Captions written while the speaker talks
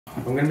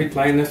If I'm gonna be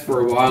playing this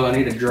for a while, I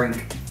need a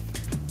drink.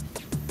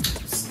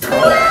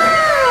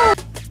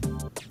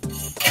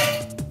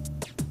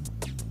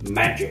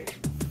 Magic.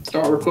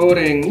 Start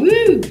recording,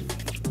 woo!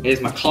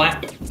 Here's my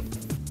clap.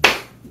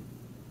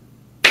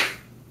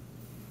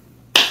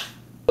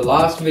 The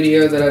last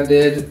video that I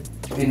did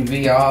in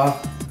VR,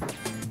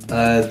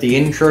 the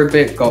intro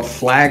bit got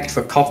flagged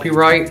for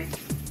copyright,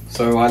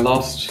 so I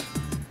lost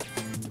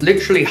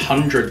literally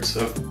hundreds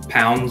of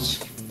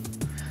pounds.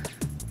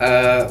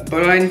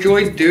 But I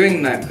enjoyed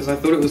doing that because I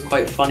thought it was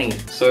quite funny.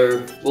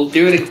 So we'll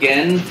do it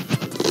again,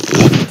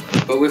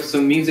 but with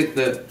some music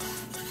that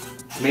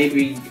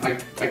maybe I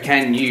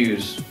can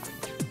use.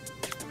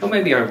 Or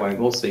maybe I won't,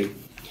 we'll see.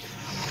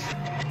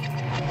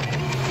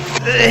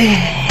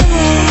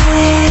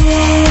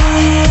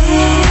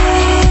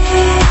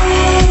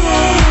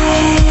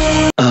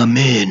 I'm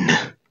in.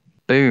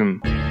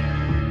 Boom.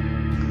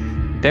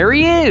 There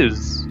he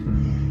is!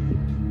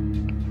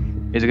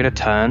 Is it gonna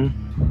turn?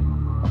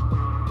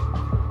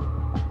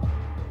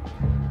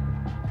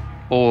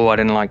 Oh, I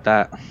didn't like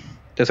that.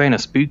 This ain't a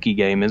spooky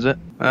game, is it?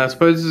 I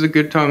suppose this is a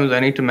good time as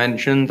any to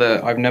mention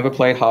that I've never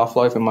played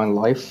Half-Life in my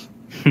life.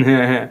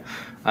 I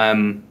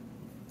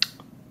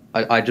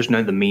just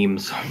know the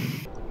memes.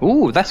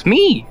 Ooh, that's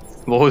me!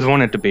 I've always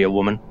wanted to be a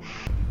woman.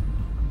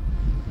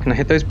 Can I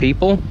hit those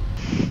people?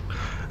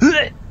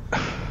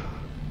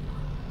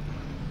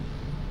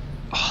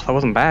 Oh, that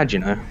wasn't bad, you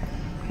know.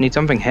 I need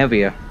something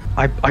heavier.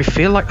 I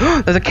feel like...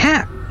 there's a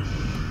cat!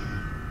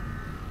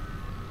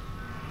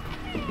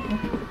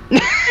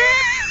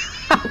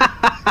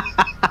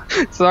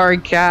 Sorry,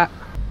 cat.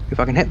 If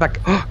I can hit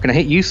that... can I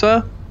hit you,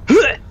 sir?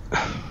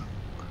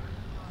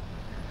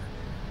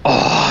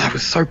 Oh, that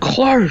was so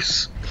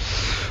close!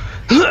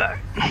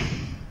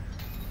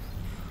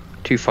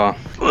 Too far.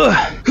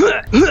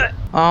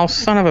 Oh,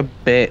 son of a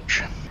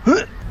bitch.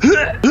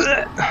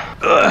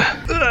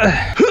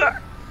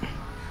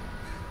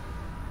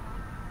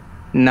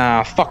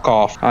 Nah, fuck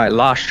off. Alright,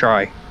 last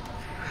try.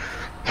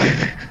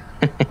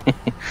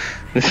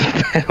 This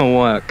better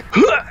work.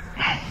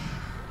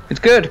 It's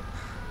good.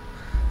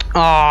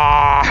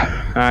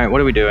 Ah. Alright,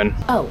 what are we doing?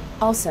 Oh,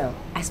 also,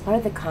 I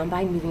spotted the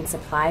Combine moving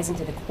supplies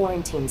into the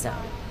quarantine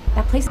zone.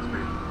 That place...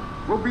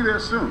 We'll be there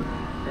soon.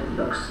 It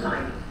looks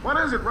like... What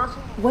is it,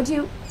 Russell? Would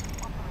you...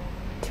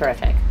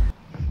 Terrific.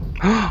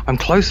 I'm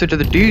closer to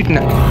the dude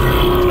now.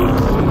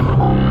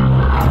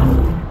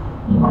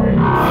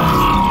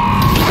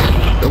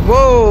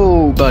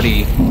 Whoa,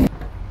 buddy.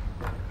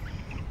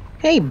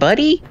 Hey,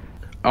 buddy.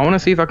 I want to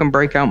see if I can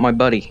break out my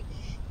buddy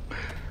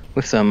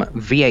with some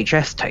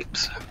VHS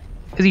tapes.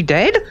 Is he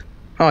dead?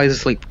 Oh, he's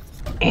asleep.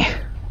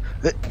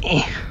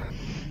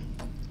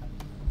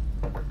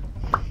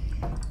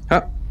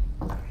 Huh.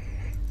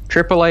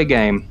 AAA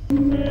game.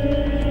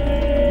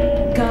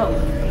 Go.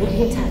 We'll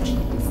be in touch.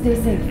 Stay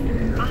safe.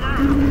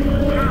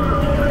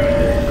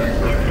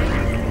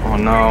 Oh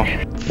no.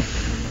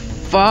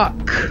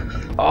 Fuck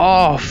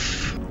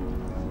off.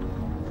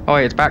 Oh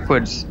wait, it's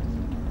backwards.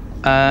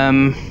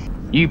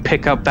 You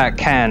pick up that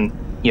can,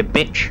 you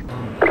bitch.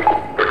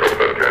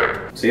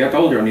 See, I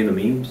told you I need the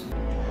memes.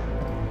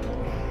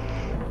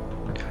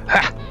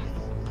 Ha!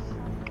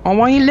 Oh,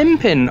 why are you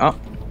limping? Oh,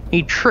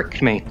 he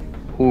tricked me.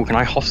 Ooh, can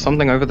I hoff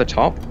something over the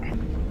top?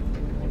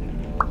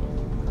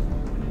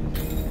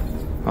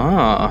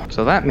 Ah,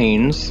 so that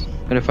means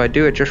that if I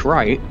do it just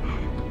right...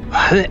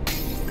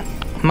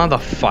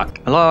 Motherfuck.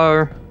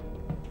 Hello?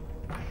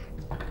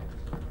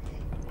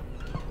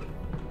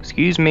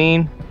 Excuse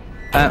me.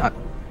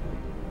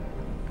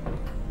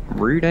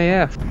 Rude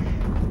AF.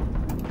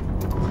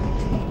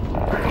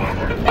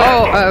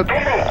 Oh,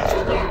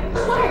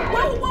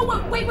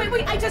 Whoa, wait,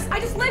 I just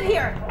live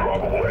here!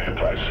 Probable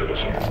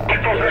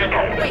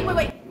anti-citizen.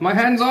 Wait. my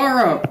hands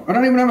are up. I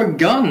don't even have a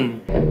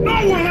gun. No,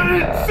 I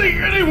didn't see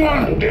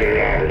anyone! Get it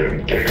out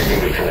and take him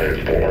to the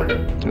transport.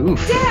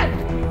 Oof.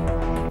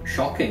 Dad!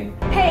 Shocking.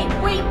 Hey,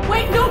 wait,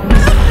 no!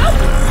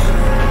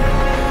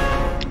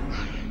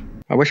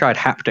 I wish I had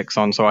haptics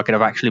on so I could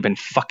have actually been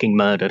fucking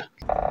murdered.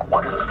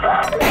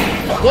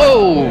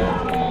 Whoa!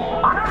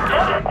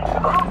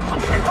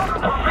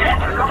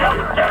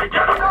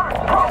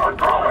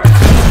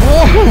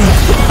 Whoa!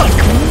 Fuck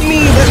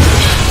me!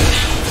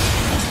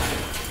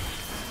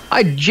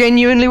 I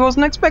genuinely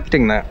wasn't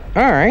expecting that.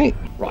 Alright.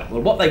 Right,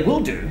 well what they will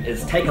do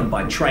is take them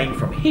by train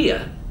from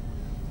here.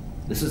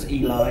 This is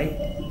Eli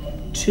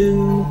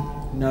to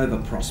Nova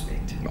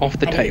Prospect. Off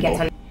the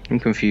table. I'm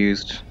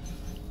confused.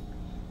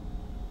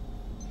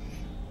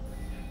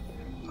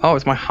 Oh,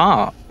 it's my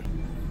heart.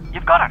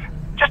 You've got it.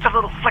 Just a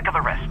little flick of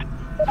the wrist.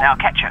 Now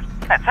catch it.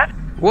 That's it.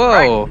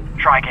 Whoa. Right.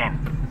 Try again.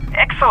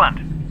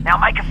 Excellent. Now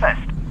make a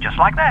fist. Just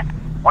like that.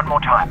 One more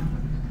time.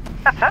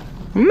 That's it.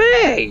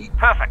 Me!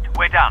 Perfect.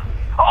 We're done.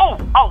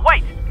 Oh,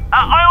 wait.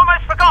 I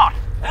almost forgot.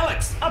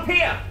 Alyx, up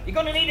here! You're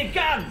gonna need a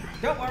gun!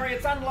 Don't worry,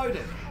 it's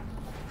unloaded.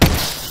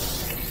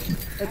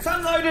 It's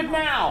unloaded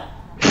now!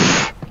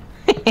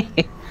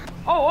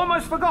 Oh,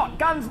 almost forgot.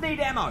 Guns need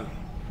ammo.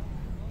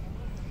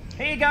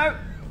 Here you go.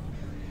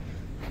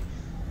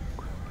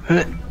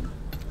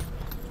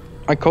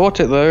 I caught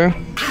it though.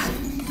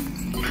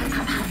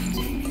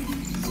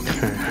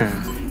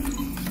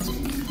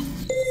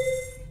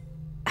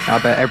 I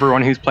bet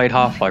everyone who's played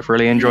Half-Life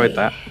really enjoyed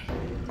that.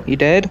 You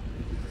dead?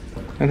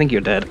 I think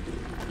you're dead.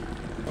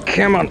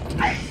 Come on.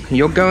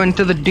 You're going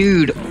to the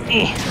dude.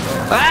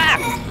 Ah!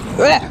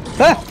 Ah!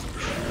 Ah!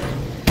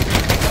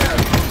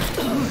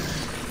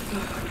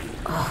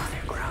 Oh,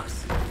 they're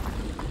gross.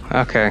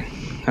 Okay.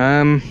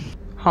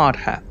 Hard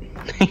hat.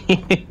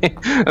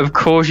 Of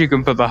course you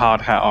can put the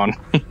hard hat on.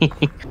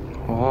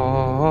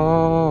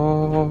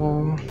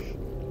 Oh,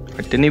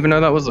 I didn't even know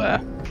that was there.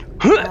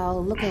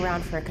 I'll look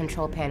around for a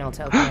control panel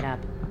to open it up.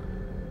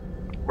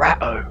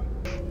 Ratto.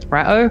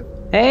 Ratto?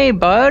 Hey,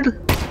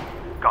 bud.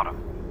 Got him.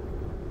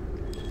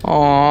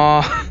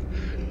 Aww.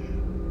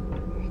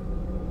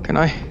 Can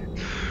I?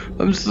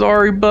 I'm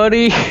sorry,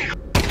 buddy.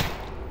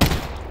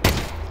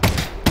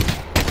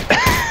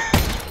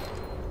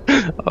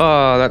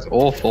 Oh, that's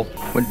awful.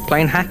 We're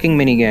playing hacking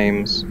mini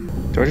games.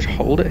 Do I just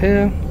hold it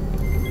here?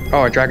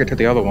 Oh, I drag it to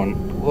the other one.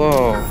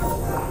 Whoa.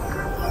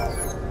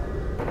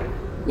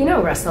 You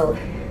know, Russell,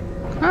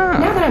 Ah.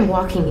 now that I'm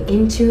walking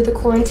into the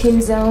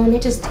quarantine zone,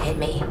 it just hit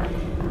me.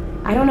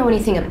 I don't know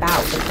anything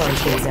about the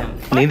quarantine zone.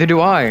 Neither do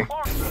I.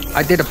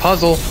 I did a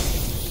puzzle.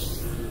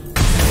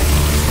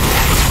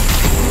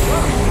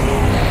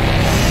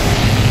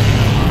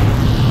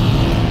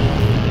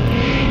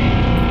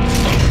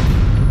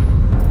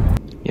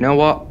 You know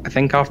what? I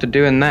think after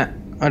doing that,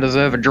 I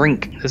deserve a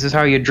drink. This is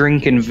how you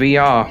drink in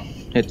VR.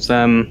 It's,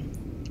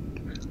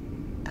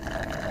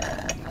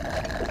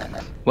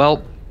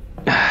 well,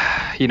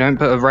 you don't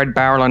put a red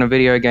barrel on a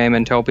video game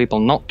and tell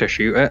people not to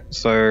shoot it,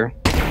 so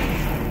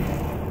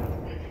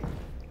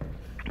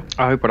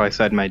I hope what I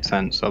said made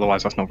sense,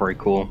 otherwise that's not very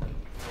cool.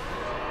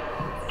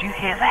 Do you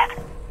hear that?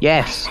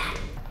 Yes.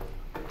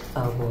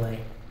 Oh boy.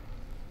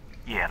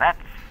 Yeah,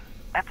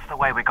 that's the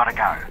way we gotta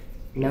go.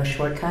 No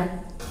shortcut?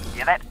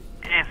 Yeah, that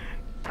is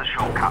the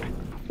shortcut.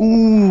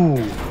 Ooh,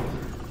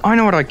 I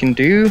know what I can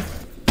do.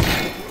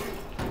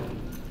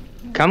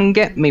 Come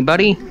get me,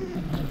 buddy.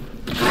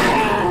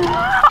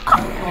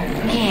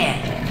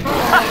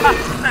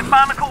 That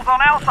barnacle's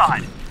on our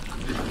side.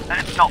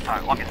 It's not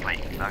though,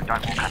 obviously, so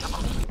don't walk under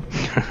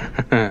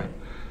them.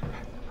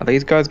 Are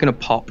these guys gonna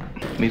pop?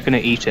 He's gonna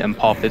eat it and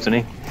pop, isn't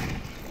he?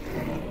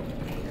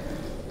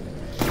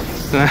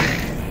 Ugh.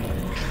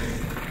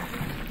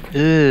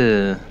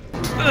 Ugh.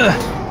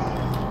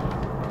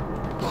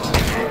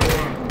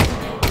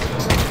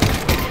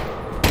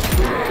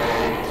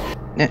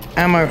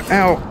 Ammo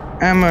out,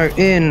 ammo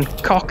in,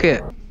 cock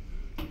it.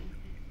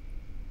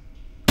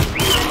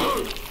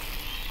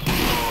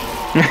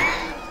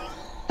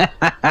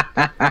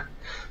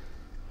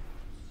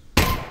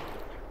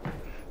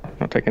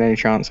 Not taking any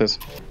chances.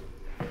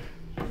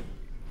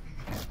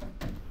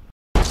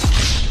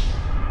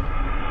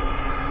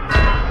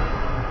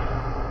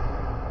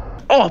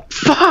 Oh,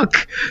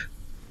 fuck!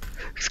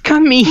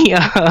 Come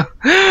here!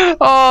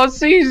 Oh,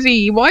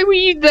 Susie, why were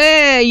you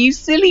there, you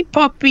silly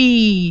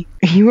puppy?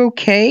 Are you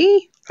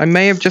okay? I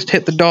may have just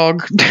hit the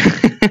dog.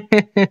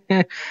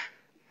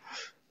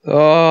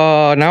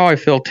 Oh, now I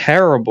feel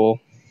terrible.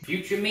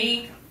 Future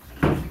me?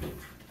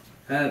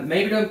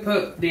 Maybe don't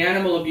put the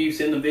animal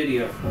abuse in the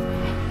video.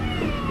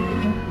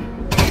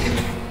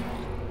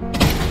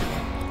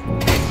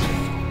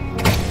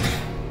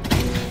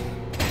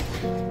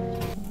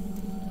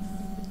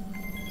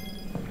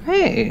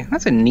 Hey,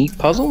 that's a neat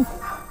puzzle.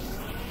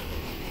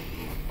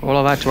 All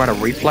of that to add a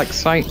reflex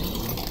sight.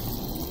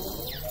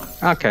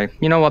 Okay,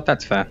 you know what,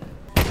 that's fair.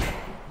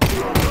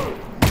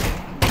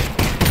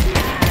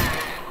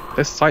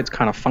 This sight's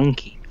kind of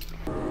funky.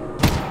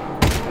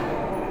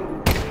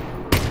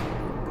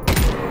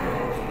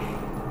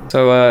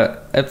 So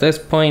at this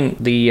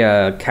point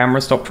the camera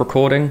stopped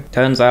recording.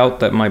 Turns out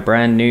that my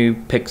brand new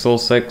Pixel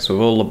 6 with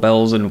all the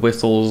bells and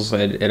whistles,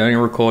 it only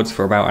records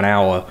for about an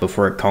hour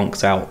before it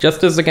conks out.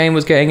 Just as the game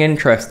was getting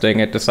interesting,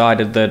 it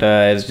decided that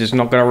it's just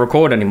not going to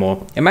record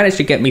anymore. It managed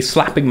to get me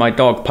slapping my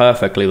dog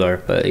perfectly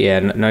though, but yeah,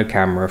 no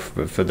camera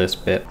for this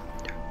bit.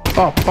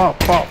 Pop, pop,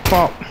 pop,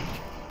 pop.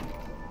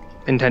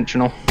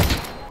 Intentional.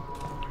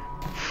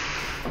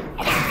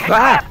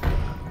 Ah!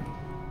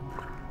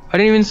 I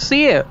didn't even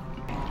see it.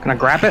 Can I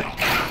grab it?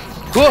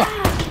 Whoa!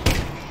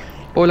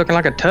 Boy, looking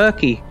like a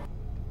turkey.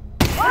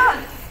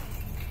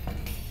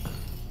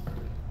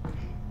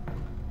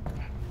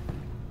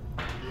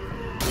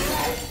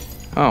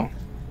 Oh.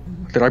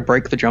 Did I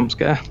break the jump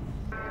scare?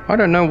 I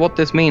don't know what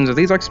this means. Are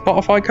these like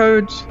Spotify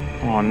codes?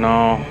 Oh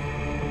no.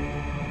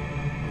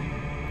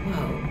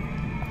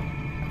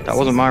 Whoa. That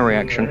wasn't my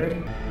reaction. Weird.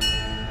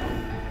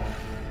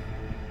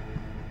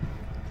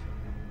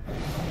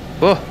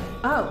 Whoa!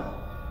 Oh.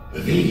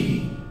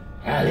 The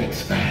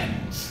Alyx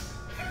fans.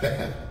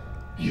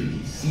 You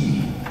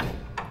received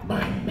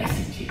my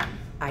messages.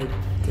 I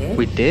did?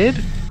 We did?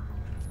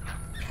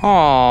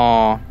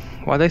 Aww.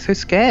 Why are they so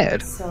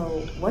scared?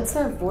 So, what's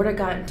a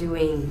Vortigaunt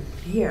doing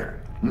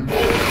here?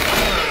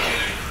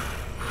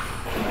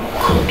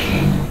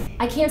 Cooking.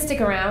 I can't stick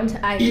around.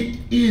 It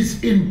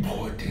is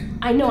important.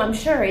 I know, I'm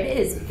sure it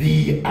is.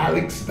 The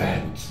Alyx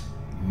Vance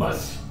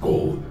must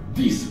go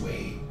this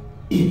way,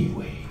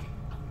 anyway.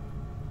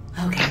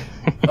 Okay.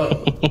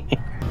 Oh,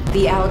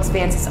 The Alyx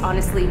Vance is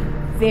honestly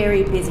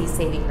very busy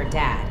saving her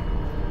dad.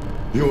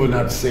 you will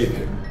not save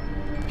him.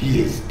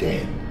 He is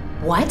dead.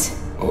 What?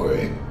 Or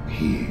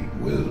he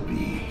will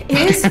be.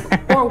 Is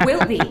or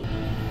will be?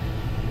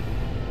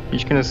 You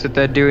just gonna sit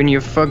there doing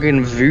your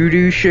fucking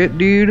voodoo shit,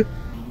 dude?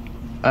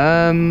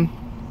 Don't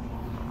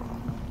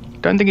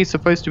think he's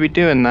supposed to be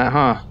doing that,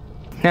 huh?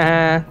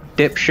 Haha,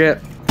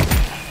 dipshit.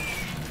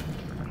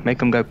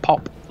 Make him go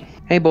pop.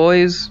 Hey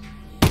boys,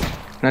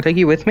 can I take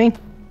you with me?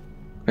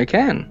 I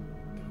can.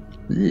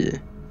 Ugh.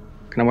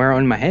 Can I wear it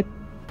on my head?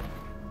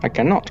 I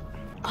cannot.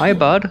 Hi,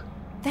 bud.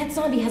 That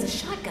zombie has a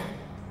shotgun.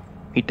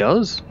 He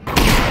does.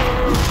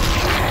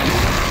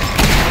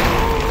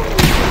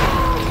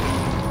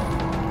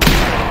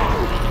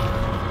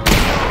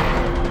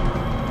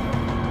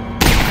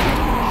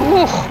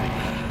 Ooh.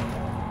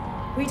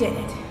 We did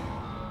it.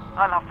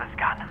 I love this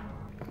gun.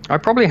 I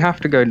probably have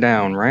to go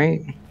down,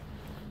 right?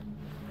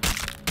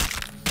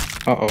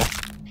 Uh-oh.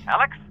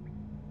 Alyx?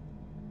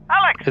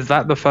 Alyx! Is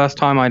that the first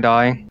time I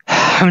die?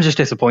 I'm just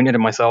disappointed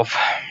in myself.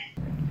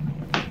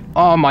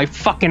 Oh, my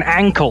fucking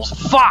ankles.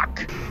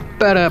 Fuck!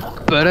 You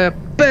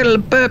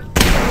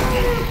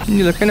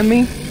looking at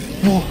me?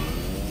 Whoa.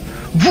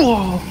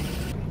 Whoa!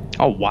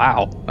 Oh,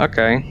 wow.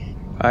 Okay.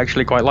 I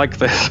actually quite like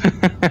this.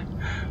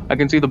 I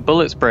can see the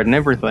bullet spread and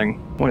everything.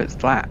 What is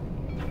that?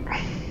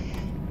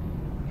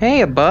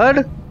 Hey,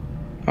 bud!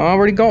 I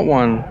already got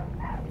one.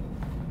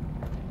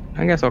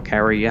 I guess I'll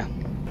carry you.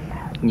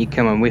 You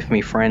coming with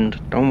me, friend.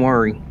 Don't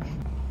worry.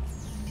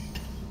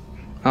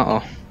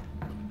 Uh-oh.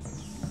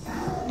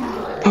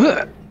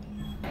 It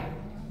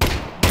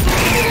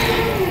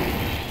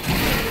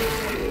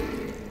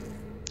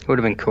would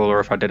have been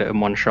cooler if I did it in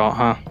one shot,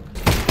 huh?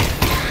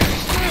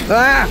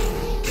 Ah!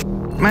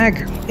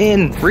 Mag!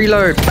 In!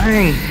 Reload!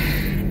 Bang!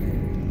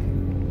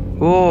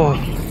 Oh!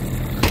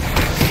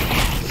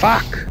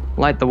 Fuck!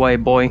 Light the way,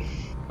 boy.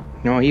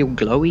 You are you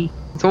glowy?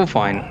 It's all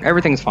fine.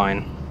 Everything's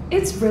fine.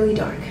 It's really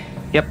dark.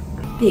 Yep.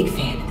 Big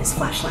fan of this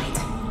flashlight.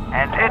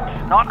 And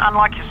it's, not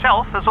unlike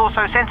yourself, is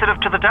also sensitive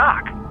to the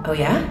dark. Oh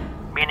yeah?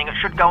 Meaning it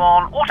should go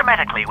on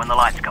automatically when the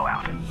lights go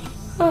out.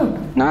 Oh,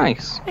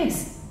 Nice.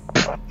 nice.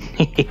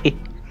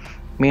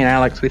 Me and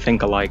Alyx, we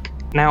think alike.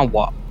 Now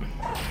what?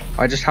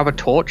 I just have a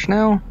torch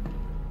now?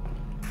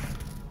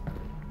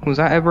 Was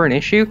that ever an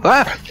issue?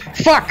 Ah!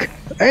 Fuck!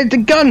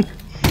 The gun!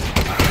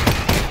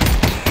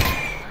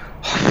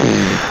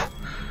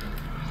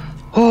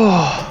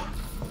 Oh!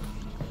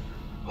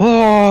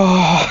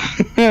 Oh!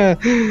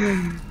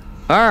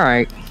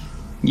 Alright.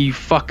 You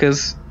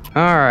fuckers.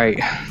 Alright.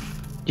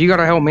 You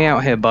gotta help me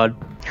out here, bud.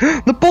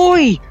 The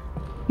boy!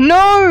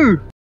 No!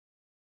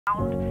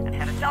 And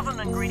had a dozen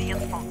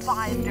ingredients from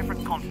 5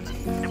 different continents.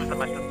 It was the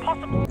most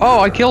impossible. Oh,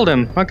 I killed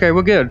him. Okay,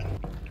 we're good.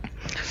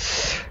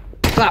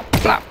 Flap,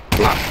 flap,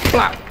 flap,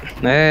 flap.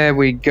 There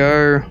we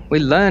go.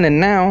 We're learning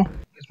now.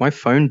 Is my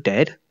phone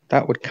dead?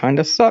 That would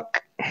kinda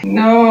suck.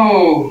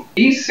 No! Are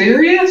you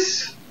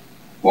serious?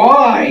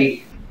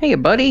 Why? Hey,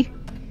 buddy.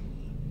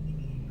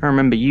 I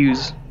remember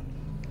yous.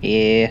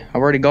 Yeah, I've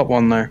already got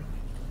one though.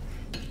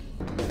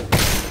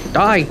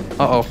 Die!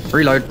 Uh-oh,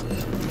 reload.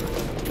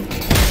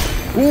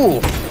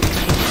 Ooh!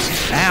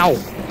 Ow!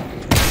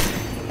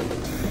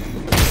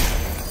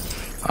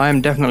 I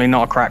am definitely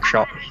not a crack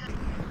shot.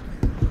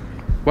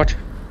 What?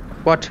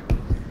 What?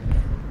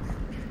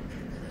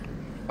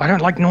 I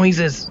don't like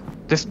noises.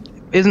 This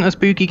isn't a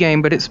spooky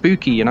game, but it's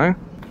spooky, you know?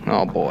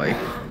 Oh boy.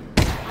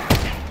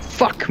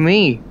 Fuck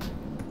me!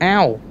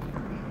 Ow!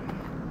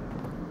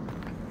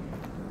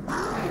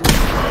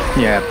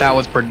 Yeah, that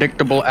was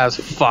predictable as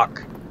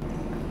fuck.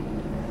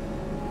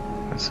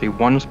 Let's see,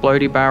 one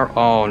explodey barrel.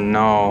 Oh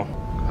no.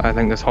 I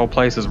think this whole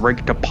place is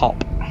rigged to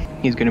pop.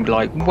 He's gonna be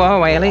like,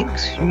 whoa,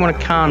 Alyx, you wanna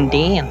calm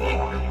down?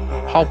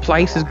 Whole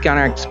place is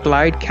gonna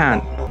explode,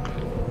 cunt.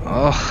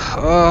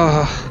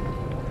 Ugh.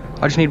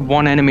 I just need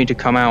one enemy to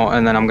come out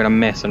and then I'm gonna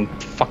miss and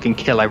fucking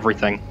kill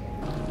everything.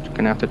 Just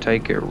gonna have to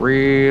take it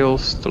real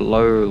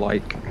slow,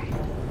 like.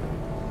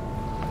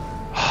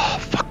 Oh,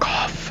 fuck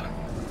off.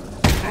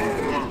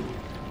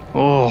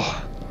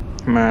 Oh,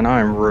 man,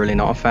 I'm really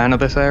not a fan of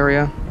this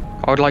area.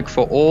 I would like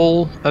for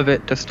all of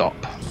it to stop.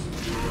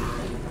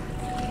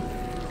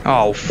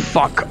 Oh,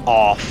 fuck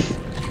off.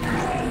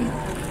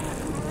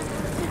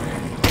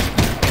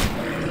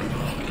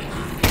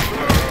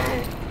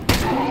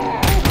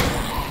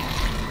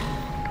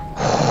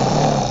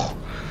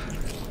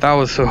 That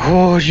was so...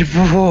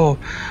 Oh,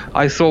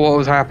 I saw what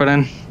was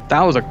happening.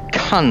 That was a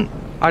cunt.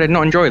 I did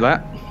not enjoy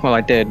that. Well,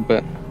 I did,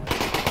 but...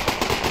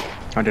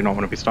 I did not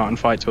want to be starting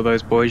fights with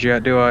those boys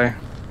yet, do I?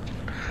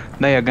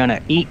 They are gonna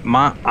eat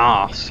my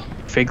ass.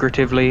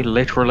 Figuratively,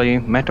 literally,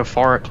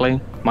 metaphorically.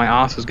 My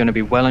ass is gonna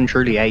be well and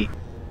truly ate.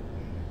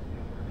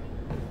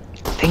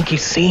 Think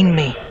he's seen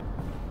me.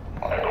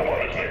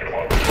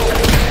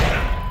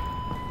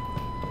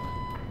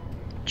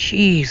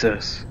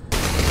 Jesus.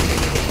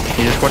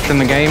 He just bitch watching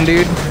the game,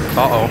 dude.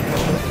 Uh-oh.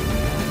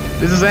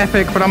 This is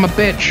epic, but I'm a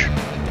bitch.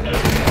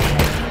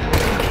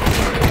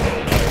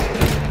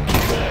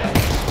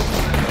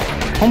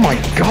 Oh my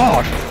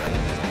god.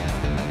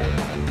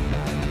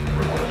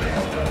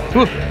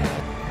 Ooh.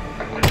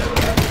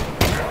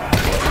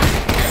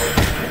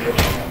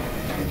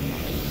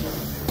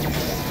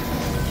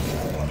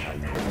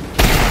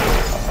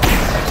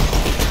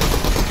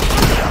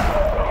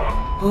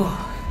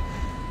 Oh,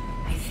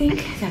 I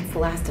think that's the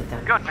last of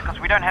them. Good, because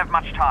we don't have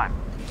much time.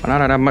 And I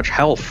don't have much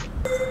health.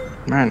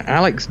 Man,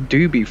 Alyx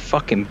do be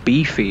fucking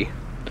beefy.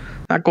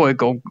 That goy?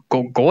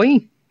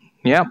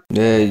 Yep.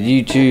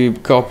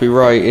 YouTube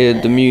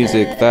copyrighted the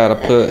music that I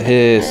put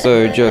here,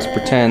 so just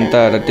pretend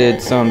that I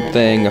did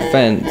something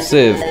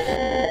offensive.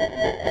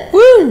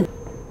 Woo!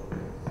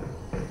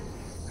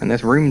 And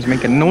this room's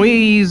making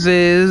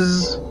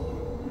noises.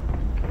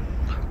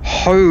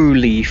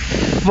 Holy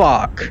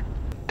fuck.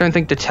 Don't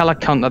think to tell a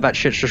cunt that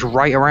shit's just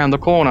right around the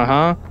corner,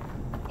 huh?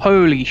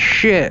 Holy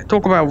shit.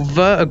 Talk about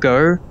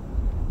vertigo.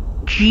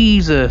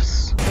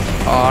 Jesus.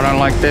 Oh, I don't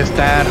like this,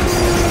 Dad.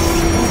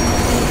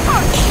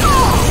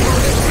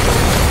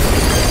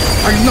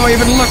 I'm not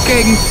even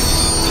looking.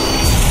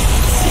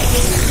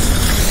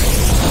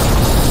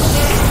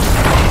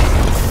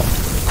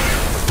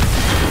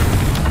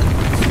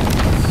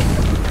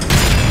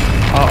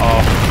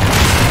 Uh-oh.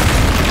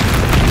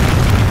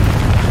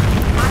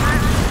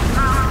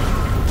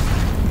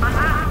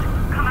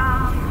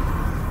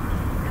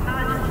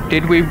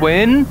 Did we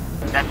win?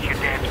 That's your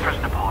dad's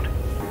prisoner pod.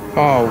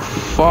 Oh,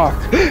 fuck.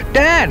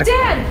 Dad!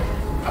 Dad!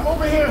 I'm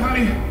over here,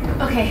 honey.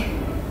 Okay,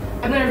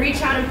 I'm gonna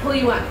reach out and pull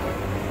you up.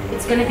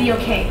 It's gonna be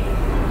okay.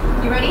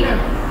 You ready?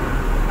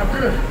 Yeah, I'm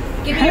good.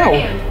 Give me How?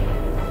 your hand.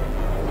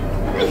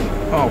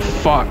 Oh,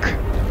 fuck.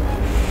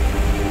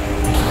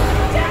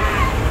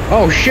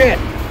 Oh, shit!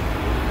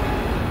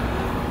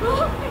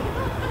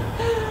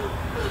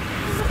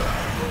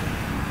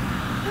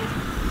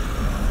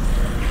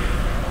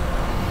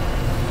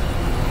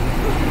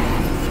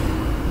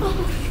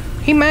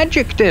 He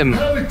magicked him.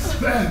 Alyx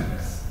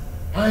fans,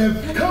 I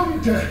have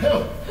come to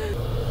help.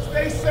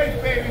 Stay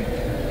safe, baby.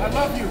 I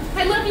love you.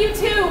 I love you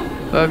too.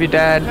 Love you,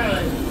 Dad.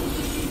 I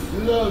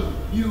love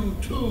you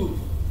too.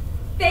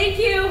 Thank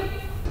you.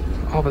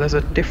 Oh, but there's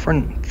a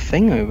different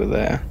thing over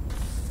there.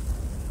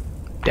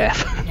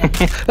 Death.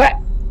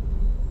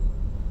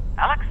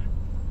 Alyx?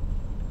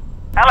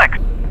 Alyx!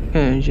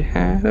 Cause you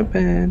had a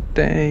bad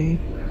day.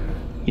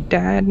 Your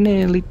dad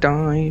nearly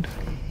died.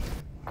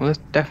 Well, this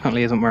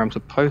definitely isn't where I'm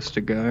supposed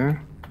to go.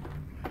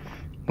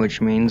 Which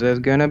means there's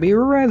gonna be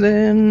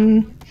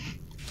resin.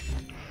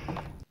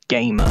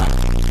 Gamer.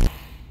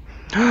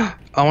 I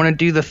wanna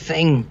do the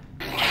thing.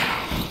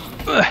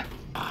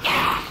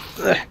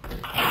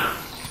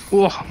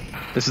 Whoa.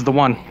 This is the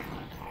one.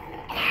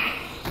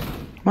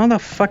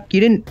 Motherfuck, you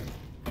didn't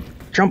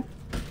jump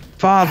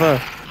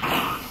farther.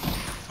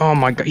 Oh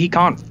my god, he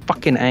can't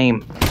fucking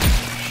aim.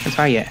 That's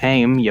how you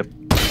aim, you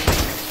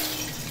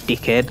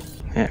dickhead.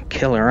 Yeah,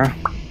 killer, huh?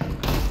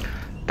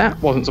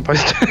 That wasn't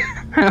supposed to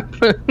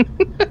happen.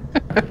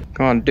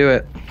 Come on, do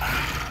it.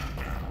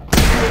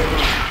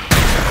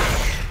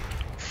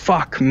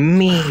 Fuck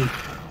me.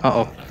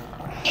 Uh-oh.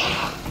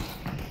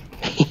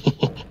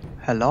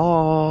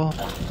 Hello?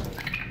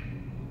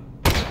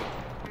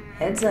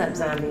 Heads up,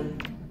 zombie.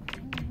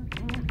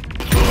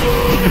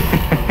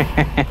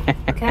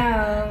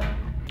 Cow.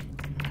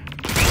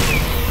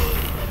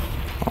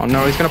 Oh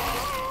no, he's gonna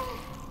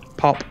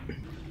pop.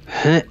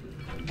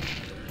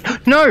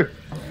 No!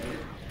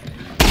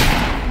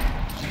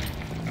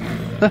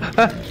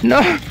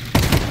 No!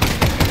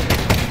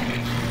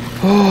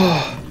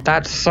 Oh,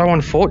 that's so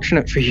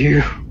unfortunate for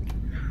you.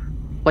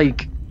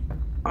 Like,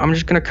 I'm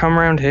just gonna come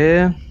around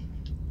here.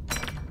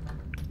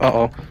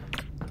 Uh-oh.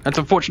 That's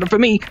unfortunate for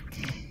me.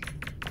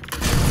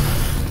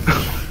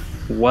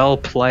 Well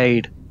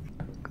played.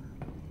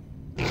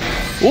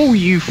 Oh,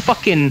 you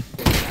fucking...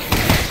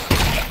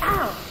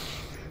 Ow.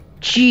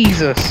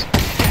 Jesus.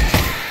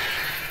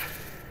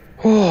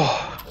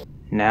 Oh,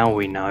 now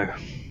we know.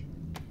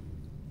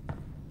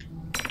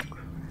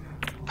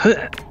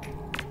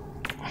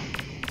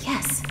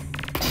 Yes.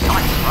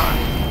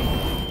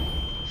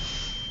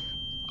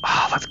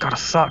 Oh, that's gotta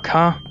suck,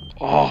 huh?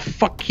 Oh,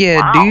 fuck yeah,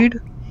 Wow.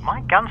 dude. My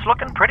gun's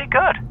looking pretty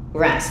good.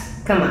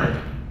 Russ, come on.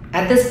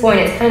 At this point,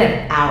 it's kind of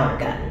our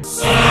gun.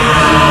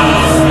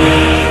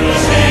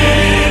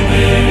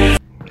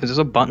 Is this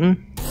a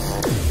button?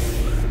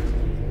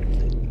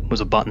 It was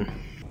a button.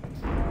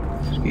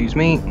 Excuse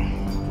me.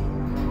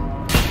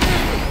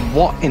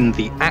 What in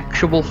the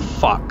actual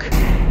fuck?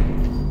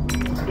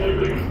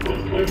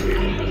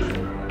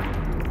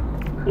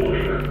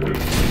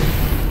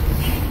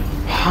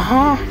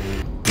 Huh?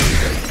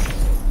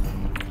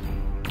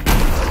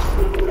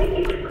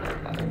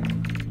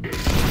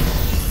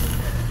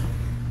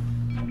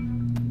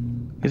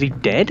 Is he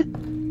dead?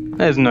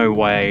 There's no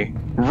way.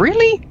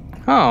 Really?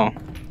 Oh.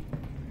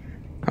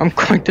 I'm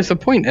quite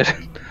disappointed.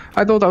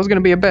 I thought that was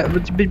going to be a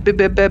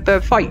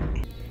better fight.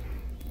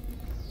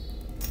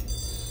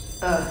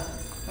 Oh,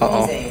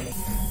 Uh-oh. amazing.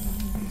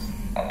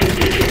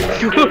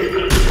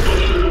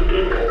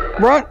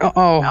 Run!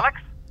 Uh-oh. Alyx?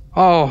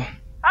 Oh.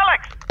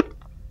 Alyx!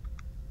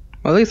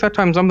 Well, at least that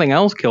time something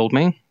else killed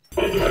me.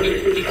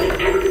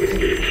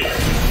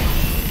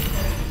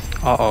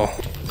 Uh-oh.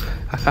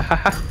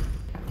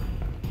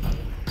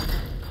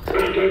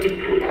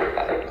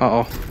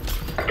 Uh-oh.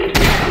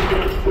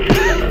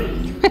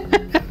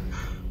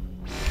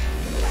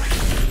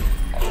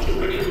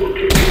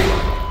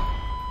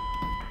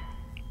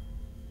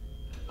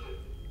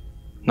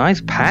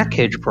 Nice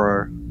package,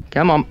 bro.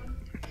 Come on.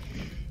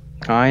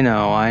 I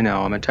know,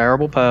 I'm a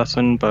terrible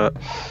person, but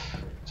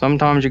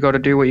sometimes you gotta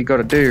do what you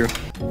gotta do.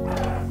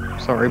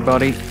 Sorry,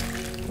 buddy.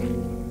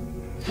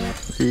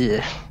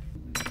 Yeah.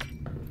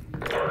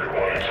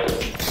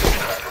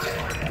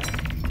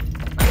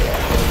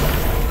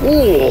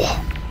 Ooh.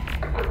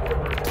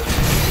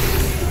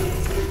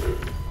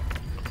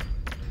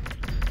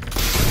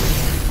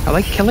 Are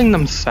they killing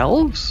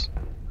themselves?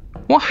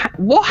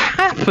 What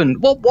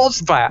happened? What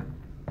was that?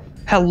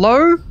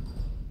 Hello?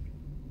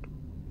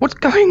 What's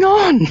going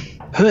on?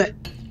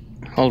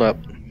 Hold up.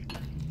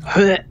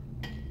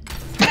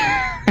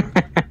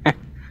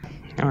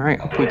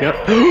 Alright, up we go.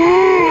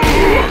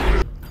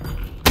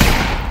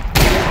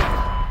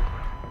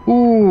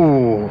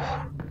 Ooh.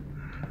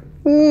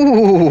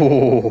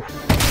 Ooh.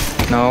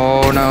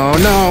 No, no,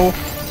 no.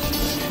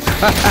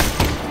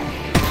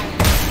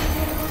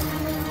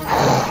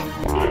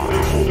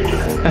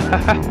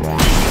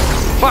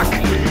 Fuck.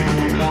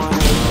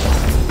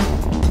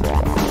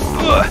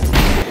 Ugh.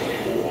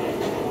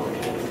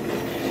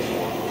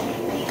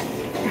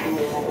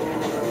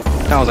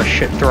 That was a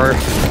shit throw.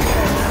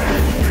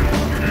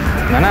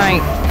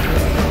 Night-night.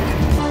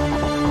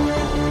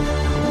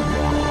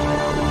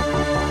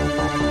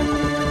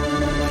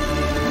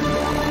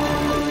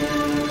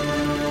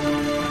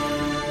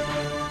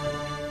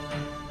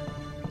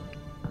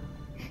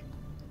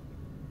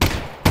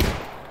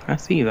 I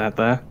see that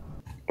there.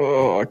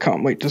 Oh, I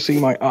can't wait to see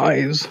my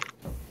eyes.